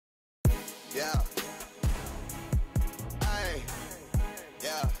Yeah. Hey.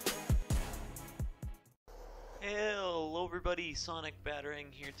 Yeah. Hello everybody, Sonic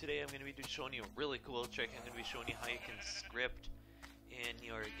Batarang here. Today I'm going to be showing you a really cool trick. I'm going to be showing you how you can script in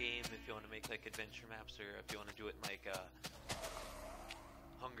your game if you want to make like adventure maps, or if you want to do it in like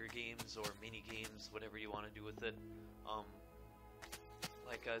Hunger Games or mini games, whatever you want to do with it.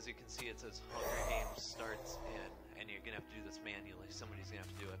 Like as you can see, it says Hunger Games starts and you're going to have to do this manually. Somebody's going to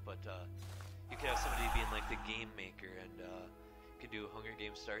have to do it, but you could have somebody being like the game maker, and you could do Hunger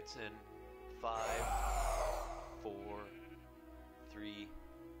Games starts in 5, 4, 3,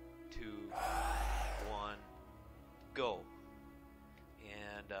 2, 1, go.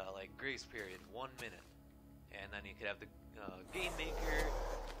 And like grace period, 1 minute. And then you could have the game maker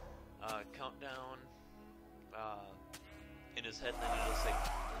count down in his head, and then it'll say,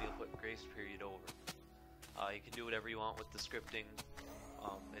 and he'll put grace period over. You can do whatever you want with the scripting.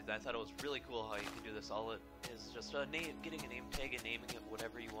 I thought it was really cool how you can do this. All it is just getting a name tag and naming it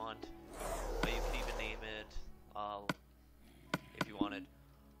whatever you want. You can even name it, if you wanted,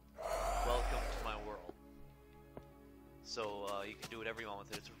 Welcome to My World. So you can do whatever you want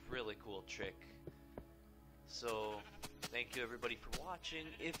with it. It's a really cool trick. So thank you everybody for watching.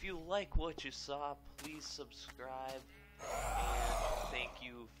 If you like what you saw, please subscribe, and thank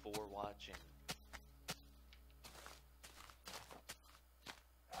you for watching.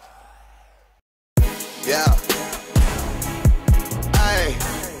 Yeah.